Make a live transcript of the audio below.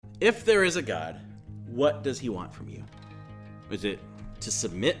If there is a God, what does he want from you? Is it to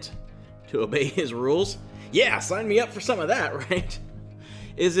submit, to obey his rules? Yeah, sign me up for some of that, right?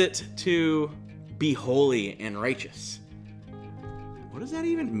 Is it to be holy and righteous? What does that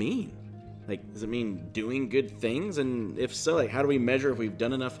even mean? Like, does it mean doing good things? And if so, like, how do we measure if we've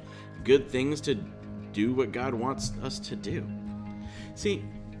done enough good things to do what God wants us to do? See,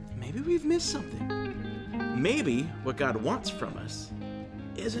 maybe we've missed something. Maybe what God wants from us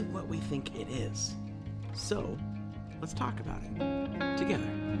isn't what we think it is. So, let's talk about it together.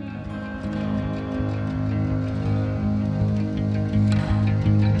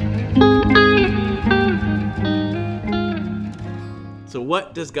 So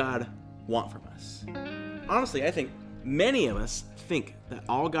what does God want from us? Honestly, I think many of us think that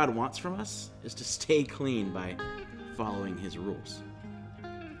all God wants from us is to stay clean by following his rules.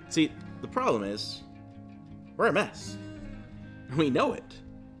 See, the problem is, we're a mess. We know it.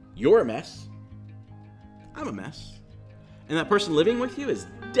 You're a mess. I'm a mess. And that person living with you is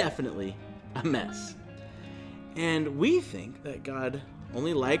definitely a mess. And we think that God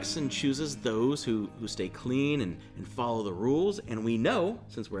only likes and chooses those who stay clean and follow the rules. And we know,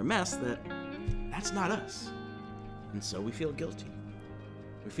 since we're a mess, that that's not us. And so we feel guilty.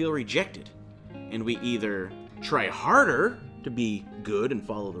 We feel rejected. And we either try harder to be good and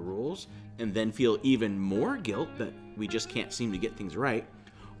follow the rules, and then feel even more guilt that we just can't seem to get things right,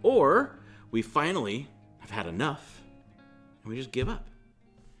 or we finally have had enough and we just give up.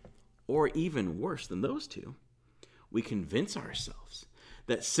 Or even worse than those two, we convince ourselves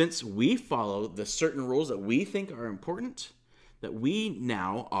that since we follow the certain rules that we think are important, that we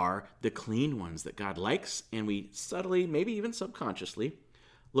now are the clean ones that God likes, and we subtly, maybe even subconsciously,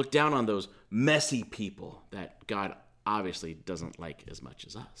 look down on those messy people that God obviously doesn't like as much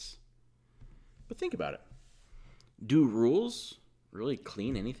as us. But think about it. Do rules really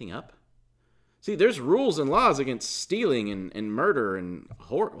clean anything up? See, there's rules and laws against stealing and murder and a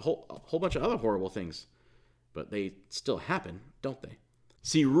whole bunch of other horrible things. But they still happen, don't they?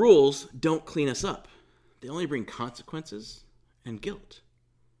 See, rules don't clean us up. They only bring consequences and guilt.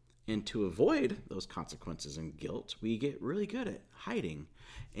 And to avoid those consequences and guilt, we get really good at hiding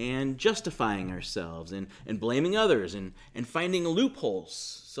and justifying ourselves and blaming others and finding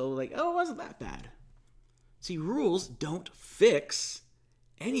loopholes. So like, oh, it wasn't that bad. See, rules don't fix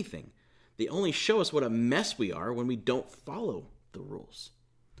anything. They only show us what a mess we are when we don't follow the rules.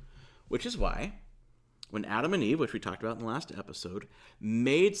 Which is why, when Adam and Eve, which we talked about in the last episode,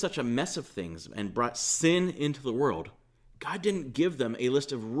 made such a mess of things and brought sin into the world, God didn't give them a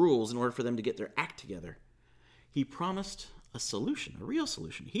list of rules in order for them to get their act together. He promised a solution, a real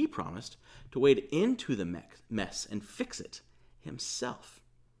solution. He promised to wade into the mess and fix it himself.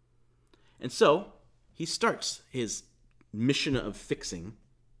 And so, he starts his mission of fixing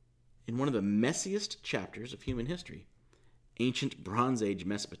in one of the messiest chapters of human history, ancient Bronze Age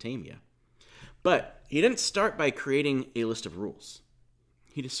Mesopotamia. But he didn't start by creating a list of rules.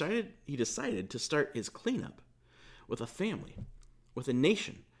 He decided to start his cleanup with a family, with a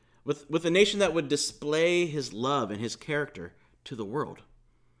nation, with a nation that would display his love and his character to the world.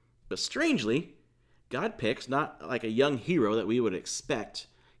 But strangely, God picks not like a young hero that we would expect.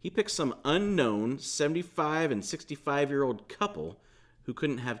 He picks some unknown 75 and 65-year-old couple who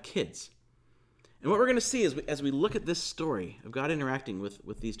couldn't have kids. And what we're going to see is, as we look at this story of God interacting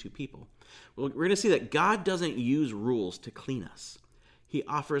with these two people, we're going to see that God doesn't use rules to clean us. He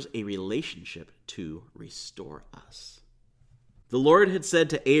offers a relationship to restore us. The Lord had said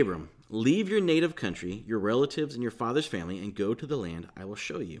to Abram, "Leave your native country, your relatives, and your father's family, and go to the land I will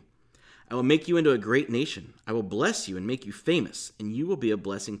show you. I will make you into a great nation. I will bless you and make you famous, and you will be a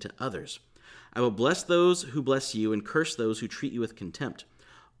blessing to others. I will bless those who bless you and curse those who treat you with contempt.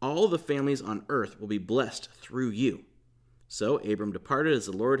 All the families on earth will be blessed through you." So Abram departed as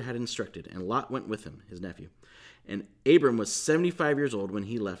the Lord had instructed, and Lot went with him, his nephew. And Abram was 75 years old when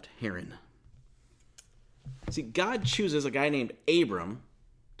he left Haran. See, God chooses a guy named Abram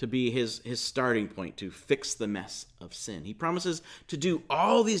to be his starting point to fix the mess of sin. He promises to do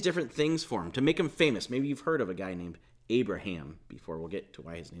all these different things for him, to make him famous. Maybe you've heard of a guy named Abraham before. We'll get to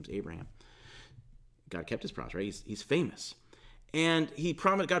why his name's Abraham. God kept his promise, right? He's famous. And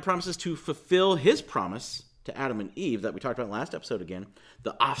God promises to fulfill his promise to Adam and Eve that we talked about in the last episode again,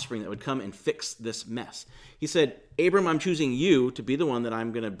 the offspring that would come and fix this mess. He said, "Abram, I'm choosing you to be the one that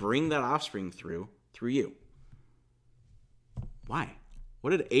I'm going to bring that offspring through you." Why? What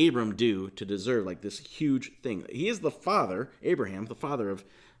did Abram do to deserve like this huge thing? He is the father, Abraham, the father of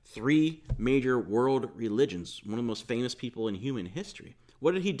 3 major world religions, one of the most famous people in human history.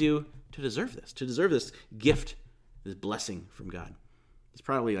 What did he do to deserve this gift, this blessing from God? He's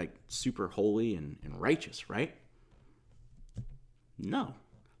probably like super holy and righteous, right? No.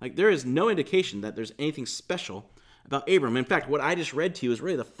 Like there is no indication that there's anything special about Abram. In fact, what I just read to you is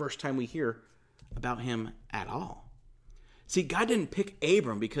really the first time we hear about him at all. See, God didn't pick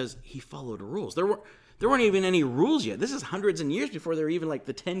Abram because he followed rules. There weren't even any rules yet. This is hundreds of years before there were even like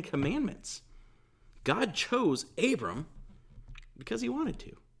the 10 Commandments. God chose Abram because he wanted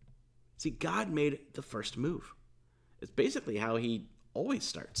to. See, God made the first move. It's basically how he always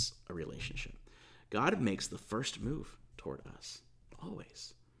starts a relationship. God makes the first move toward us,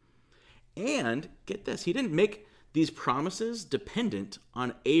 always. And get this, he didn't make these promises dependent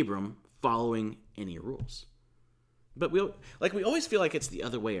on Abram following any rules. But we always feel like it's the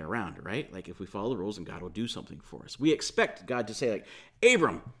other way around, right? Like if we follow the rules and God will do something for us. We expect God to say like,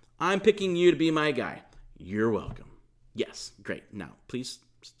 Abram, I'm picking you to be my guy. You're welcome. Yes, great. Now, please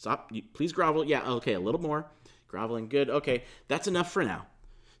stop. Please grovel. Yeah, okay, a little more. Groveling, good. Okay, that's enough for now.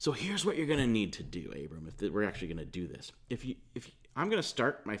 So here's what you're going to need to do, Abram, if we're actually going to do this. If I'm going to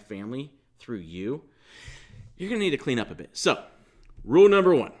start my family through you, you're going to need to clean up a bit. So, rule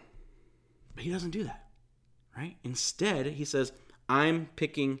number 1. But he doesn't do that, right? Instead, he says, I'm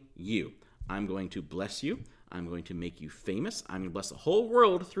picking you. I'm going to bless you. I'm going to make you famous. I'm going to bless the whole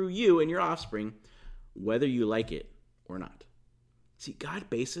world through you and your offspring, whether you like it or not. See, God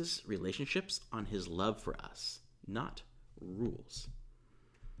bases relationships on his love for us, not rules.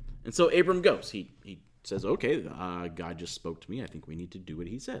 And so Abram goes. He says, okay, God just spoke to me. I think we need to do what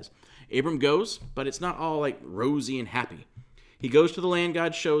he says. Abram goes, but it's not all like rosy and happy. He goes to the land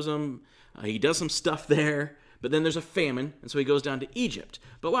God shows him. He does some stuff there, but then there's a famine, and so he goes down to Egypt.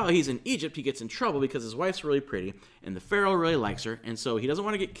 But while he's in Egypt, he gets in trouble because his wife's really pretty, and the Pharaoh really likes her, and so he doesn't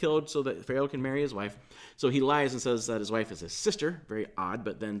want to get killed so that Pharaoh can marry his wife. So he lies and says that his wife is his sister. Very odd,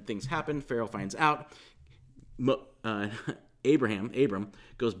 but then things happen. Pharaoh finds out. Abram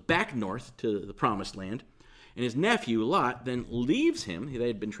goes back north to the promised land, and his nephew Lot then leaves him. They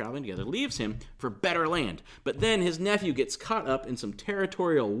had been traveling together, leaves him for better land. But then his nephew gets caught up in some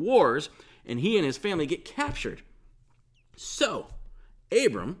territorial wars, and he and his family get captured. So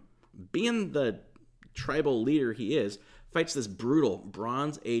Abram, being the tribal leader he is, fights this brutal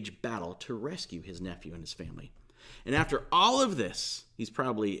Bronze Age battle to rescue his nephew and his family. And after all of this, he's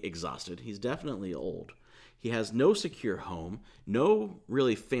probably exhausted. He's definitely old. He has no secure home, no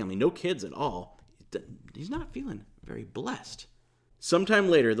really family, no kids at all. He's not feeling very blessed. Sometime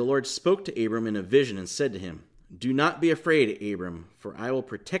later, the Lord spoke to Abram in a vision and said to him, Do not be afraid, Abram, for I will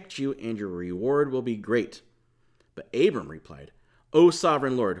protect you and your reward will be great. But Abram replied, O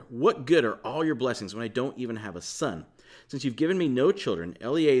sovereign Lord, what good are all your blessings when I don't even have a son? Since you've given me no children,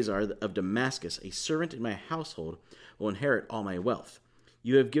 Eleazar of Damascus, a servant in my household, will inherit all my wealth.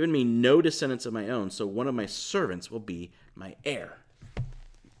 You have given me no descendants of my own, so one of my servants will be my heir.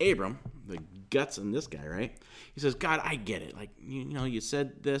 Abram, the guts in this guy, right? He says, God, I get it. Like, you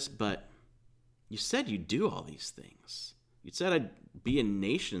said this, but you said you'd do all these things. You said I'd be a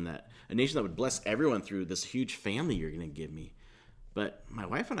nation that would bless everyone through this huge family you're going to give me. But my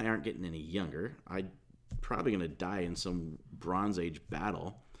wife and I aren't getting any younger. I'm probably going to die in some Bronze Age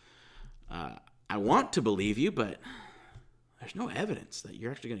battle. I want to believe you, but there's no evidence that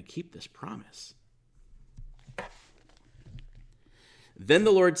you're actually going to keep this promise. Then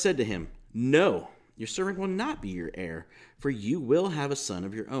the Lord said to him, No, your servant will not be your heir, for you will have a son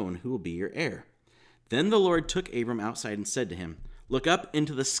of your own who will be your heir. Then the Lord took Abram outside and said to him, Look up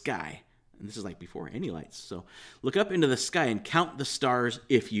into the sky. And this is like before any lights. So look up into the sky and count the stars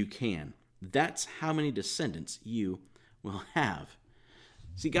if you can. That's how many descendants you will have.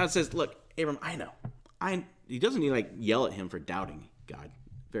 See, God says, look, Abram, I know. He doesn't need yell at him for doubting God.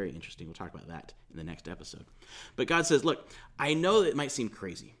 Very interesting. We'll talk about that in the next episode. But God says, look, I know that it might seem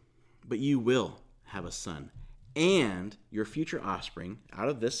crazy, but you will have a son. And your future offspring out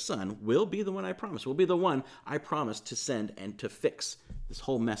of this son will be the one I promised, will be the one I promised to send and to fix this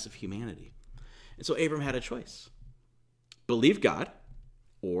whole mess of humanity. And so Abram had a choice. Believe God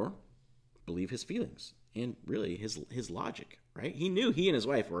or believe his feelings and really his logic, right? He knew he and his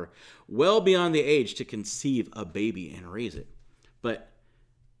wife were well beyond the age to conceive a baby and raise it. But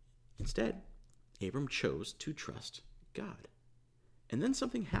instead, Abram chose to trust God. And then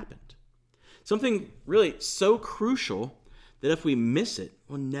something happened. Something really so crucial that if we miss it,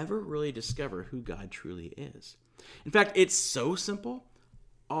 we'll never really discover who God truly is. In fact, it's so simple,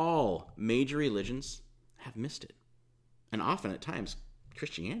 all major religions have missed it. And often at times,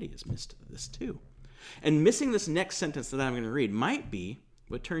 Christianity has missed this too. And missing this next sentence that I'm going to read might be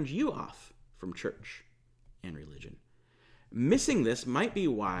what turns you off from church and religion. Missing this might be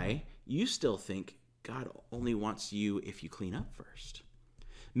why you still think God only wants you if you clean up first.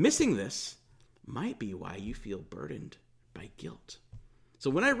 Missing this might be why you feel burdened by guilt. So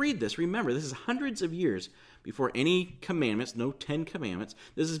when I read this, remember, this is hundreds of years before any commandments, no 10 commandments.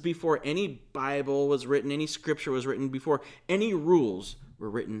 This is before any Bible was written, any scripture was written, before any rules were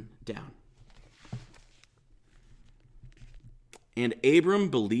written down. And Abram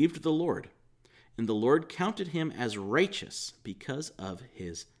believed the Lord, and the Lord counted him as righteous because of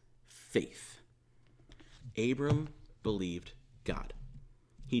his faith. Abram believed God.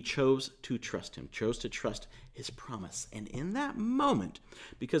 He chose to trust him, chose to trust his promise. And in that moment,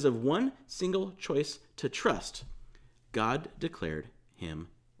 because of one single choice to trust, God declared him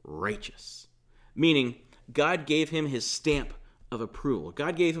righteous. Meaning, God gave him his stamp of approval.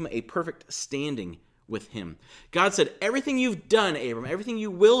 God gave him a perfect standing with him. God said, everything you've done, Abram, everything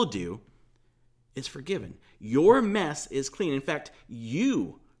you will do is forgiven. Your mess is clean. In fact,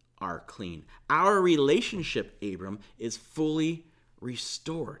 you are clean. Our relationship, Abram, is fully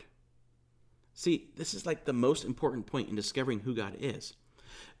restored. See, this is like the most important point in discovering who God is.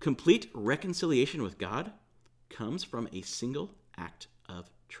 Complete reconciliation with God comes from a single act of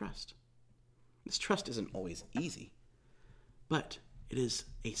trust. This trust isn't always easy, but it is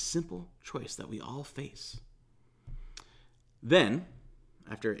a simple choice that we all face. Then,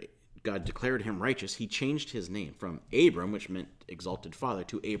 after God declared him righteous, he changed his name from Abram, which meant exalted father,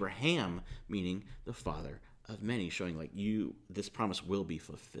 to Abraham, meaning the father of many, showing like this promise will be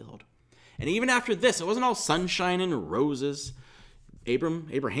fulfilled. And even after this, it wasn't all sunshine and roses.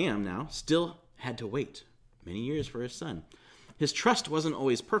 Abraham now still had to wait many years for his son. His trust wasn't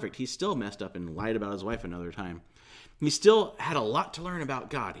always perfect. He still messed up and lied about his wife another time. He still had a lot to learn about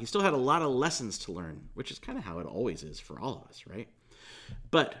God. He still had a lot of lessons to learn, which is kind of how it always is for all of us, right?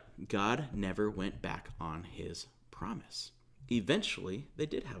 But God never went back on his promise. Eventually, they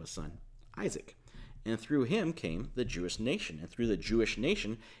did have a son, Isaac. And through him came the Jewish nation. And through the Jewish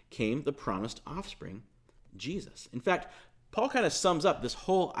nation came the promised offspring, Jesus. In fact, Paul kind of sums up this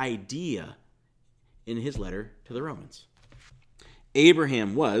whole idea in his letter to the Romans.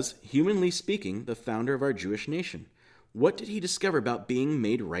 Abraham was, humanly speaking, the founder of our Jewish nation. What did he discover about being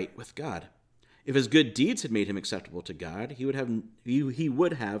made right with God? If his good deeds had made him acceptable to God, he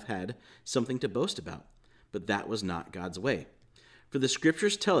would have had something to boast about. But that was not God's way. For the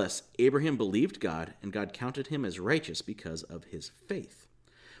scriptures tell us Abraham believed God, and God counted him as righteous because of his faith.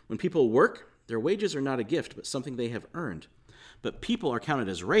 When people work, their wages are not a gift, but something they have earned. But people are counted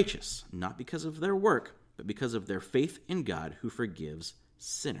as righteous, not because of their work, but because of their faith in God who forgives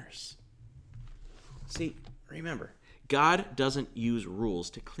sinners. See, remember, God doesn't use rules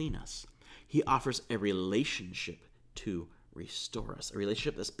to clean us. He offers a relationship to restore us, a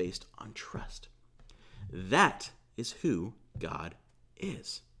relationship that's based on trust. That is who God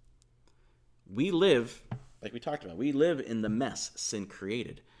is. We live, like we talked about, we live in the mess sin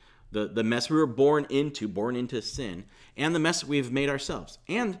created. The mess we were born into sin, and the mess we've made ourselves,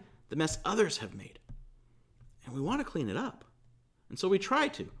 and the mess others have made. And we want to clean it up. And so we try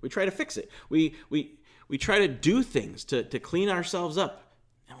to. We try to fix it. We try to do things to clean ourselves up.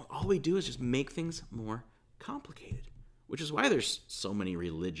 And all we do is just make things more complicated. Which is why there's so many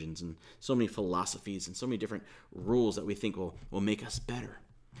religions and so many philosophies and so many different rules that we think will make us better.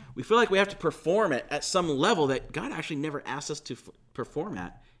 We feel like we have to perform it at some level that God actually never asked us to perform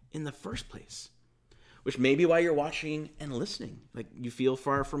at in the first place. Which may be why you're watching and listening. Like you feel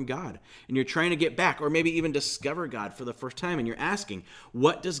far from God and you're trying to get back or maybe even discover God for the first time and you're asking,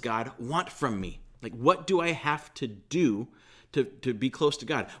 what does God want from me? Like what do I have to do to be close to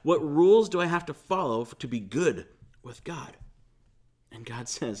God? What rules do I have to follow to be good with God? And God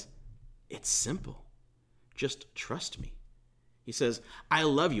says, it's simple. Just trust me. He says, I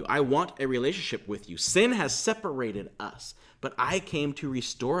love you. I want a relationship with you. Sin has separated us, but I came to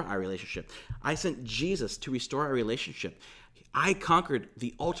restore our relationship. I sent Jesus to restore our relationship. I conquered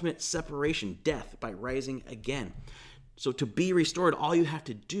the ultimate separation, death, by rising again. So to be restored, all you have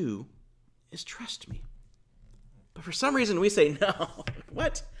to do is trust me. But for some reason we say, no.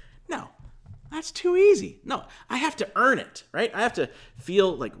 What? No. That's too easy. No, I have to earn it, right? I have to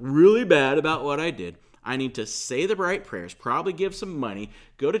feel like really bad about what I did. I need to say the right prayers, probably give some money,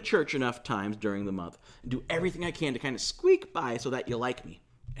 go to church enough times during the month, and do everything I can to kind of squeak by so that you like me.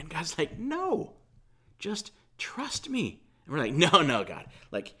 And God's like, no, just trust me. And we're like, no, God.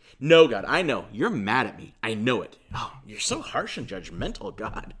 Like, no, God, I know. You're mad at me. I know it. Oh, you're so harsh and judgmental,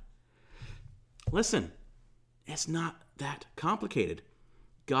 God. Listen, it's not that complicated.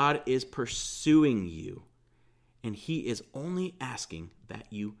 God is pursuing you, and he is only asking that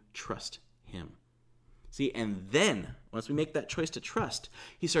you trust him. See, and then, once we make that choice to trust,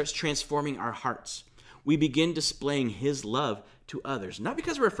 he starts transforming our hearts. we begin displaying his love to others, not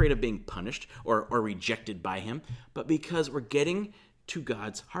because we're afraid of being punished or rejected by him, but because we're getting to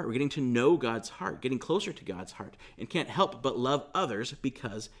God's heart. We're getting to know God's heart, getting closer to God's heart, and can't help but love others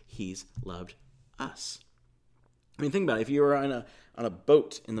because he's loved us. I mean, think about it. If you were on a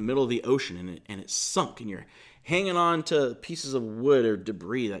boat in the middle of the ocean and it sunk and you're hanging on to pieces of wood or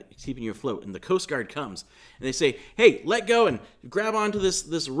debris that's keeping you afloat, and the Coast Guard comes and they say, hey, let go and grab onto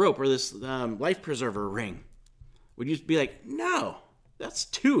this rope or this life preserver ring, would you be like, no, that's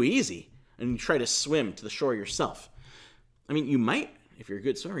too easy, and you try to swim to the shore yourself? I mean, you might, if you're a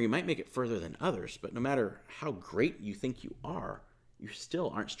good swimmer, you might make it further than others, but no matter how great you think you are, you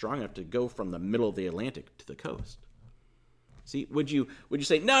still aren't strong enough to go from the middle of the Atlantic to the coast. See, would you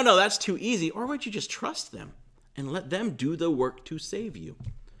say, no, that's too easy, or would you just trust them and let them do the work to save you?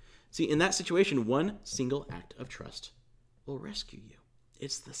 See, in that situation, one single act of trust will rescue you.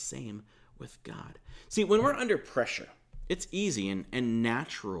 It's the same with God. See, when we're under pressure, it's easy and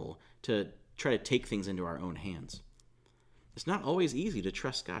natural to try to take things into our own hands. It's not always easy to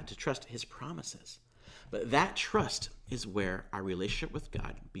trust God, to trust his promises. But that trust is where our relationship with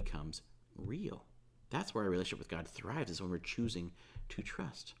God becomes real. That's where our relationship with God thrives, is when we're choosing to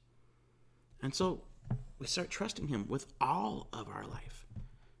trust. And so we start trusting him with all of our life.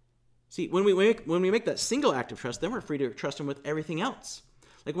 See, when we make that single act of trust, then we're free to trust him with everything else.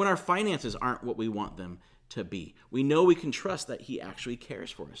 Like when our finances aren't what we want them to be, we know we can trust that he actually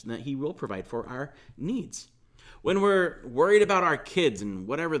cares for us and that he will provide for our needs. When we're worried about our kids and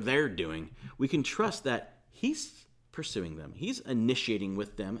whatever they're doing, we can trust that he's pursuing them. He's initiating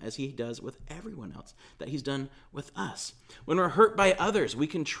with them as he does with everyone else, that he's done with us. When we're hurt by others, we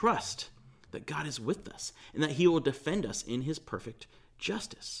can trust that God is with us and that he will defend us in his perfect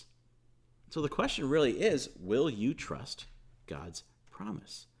justice. So the question really is, will you trust God's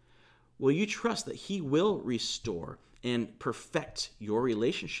promise? Will you trust that he will restore and perfect your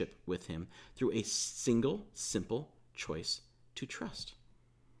relationship with him through a single, simple choice to trust?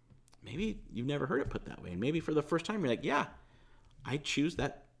 Maybe you've never heard it put that way. And maybe for the first time, you're like, yeah, I choose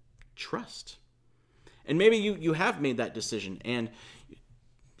that trust. And maybe you have made that decision and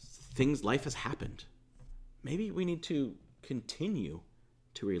life has happened. Maybe we need to continue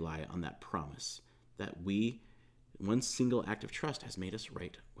to rely on that promise that one single act of trust has made us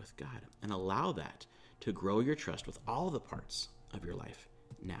right with God, and allow that to grow your trust with all the parts of your life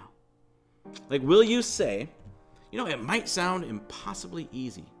now. Like, will you say, it might sound impossibly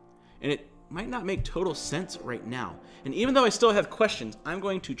easy, and it might not make total sense right now. And even though I still have questions, I'm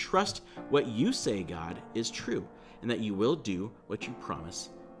going to trust what you say, God, is true, and that you will do what you promise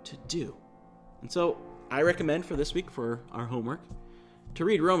to do. And so I recommend for this week, for our homework, to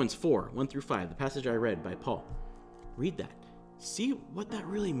read Romans 4, 1-5, the passage I read by Paul. Read that. See what that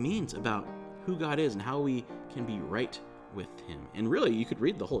really means about who God is and how we can be right with him. And really, you could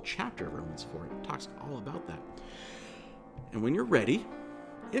read the whole chapter of Romans 4. It talks all about that. And when you're ready,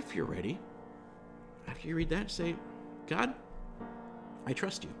 if you're ready, after you read that, say, God, I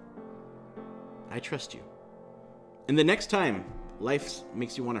trust you. I trust you. And the next time life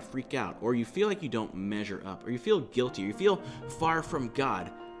makes you want to freak out, or you feel like you don't measure up, or you feel guilty, or you feel far from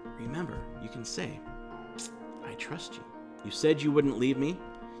God, remember, you can say, I trust you. You said you wouldn't leave me.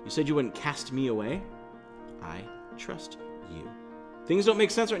 You said you wouldn't cast me away. I trust you. Things don't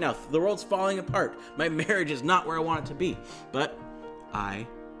make sense right now. The world's falling apart. My marriage is not where I want it to be, but I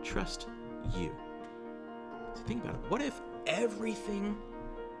trust you. So think about it. What if everything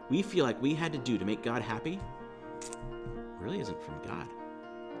we feel like we had to do to make God happy really isn't from God?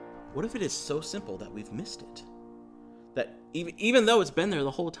 What if it is so simple that we've missed it? That even though it's been there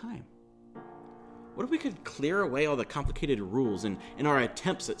the whole time? What if we could clear away all the complicated rules and our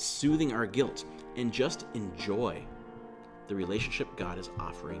attempts at soothing our guilt and just enjoy the relationship God is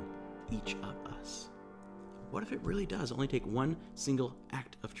offering each of us? What if it really does only take one single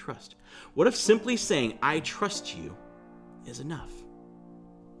act of trust? What if simply saying, I trust you, is enough?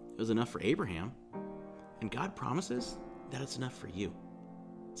 It was enough for Abraham, and God promises that it's enough for you.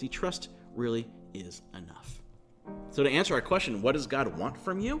 See, trust really is enough. So to answer our question, what does God want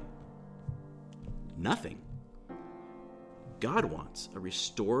from you? Nothing. God wants a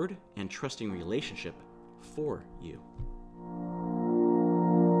restored and trusting relationship for you.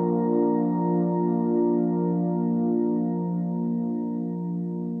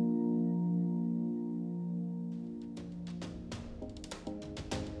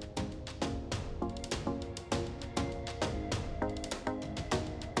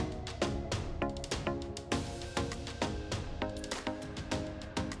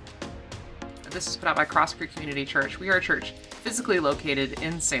 This is put out by Cross Creek Community Church. We are a church physically located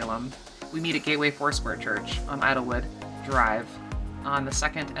in Salem, We meet at Gateway Foursquare Church on Idlewood Drive on the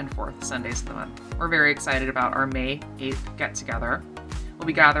 2nd and 4th Sundays of the month. We're very excited about our May 8th get-together. We'll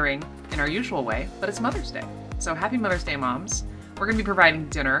be gathering in our usual way, but it's Mother's Day. So happy Mother's Day, moms. We're going to be providing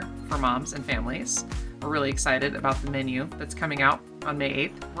dinner for moms and families. We're really excited about the menu that's coming out on May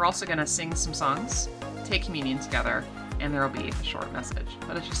 8th. We're also going to sing some songs, take communion together, and there will be a short message.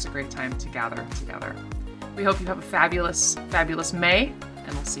 But it's just a great time to gather together. We hope you have a fabulous, fabulous May,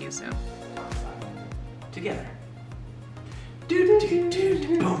 and we'll see you soon. Together.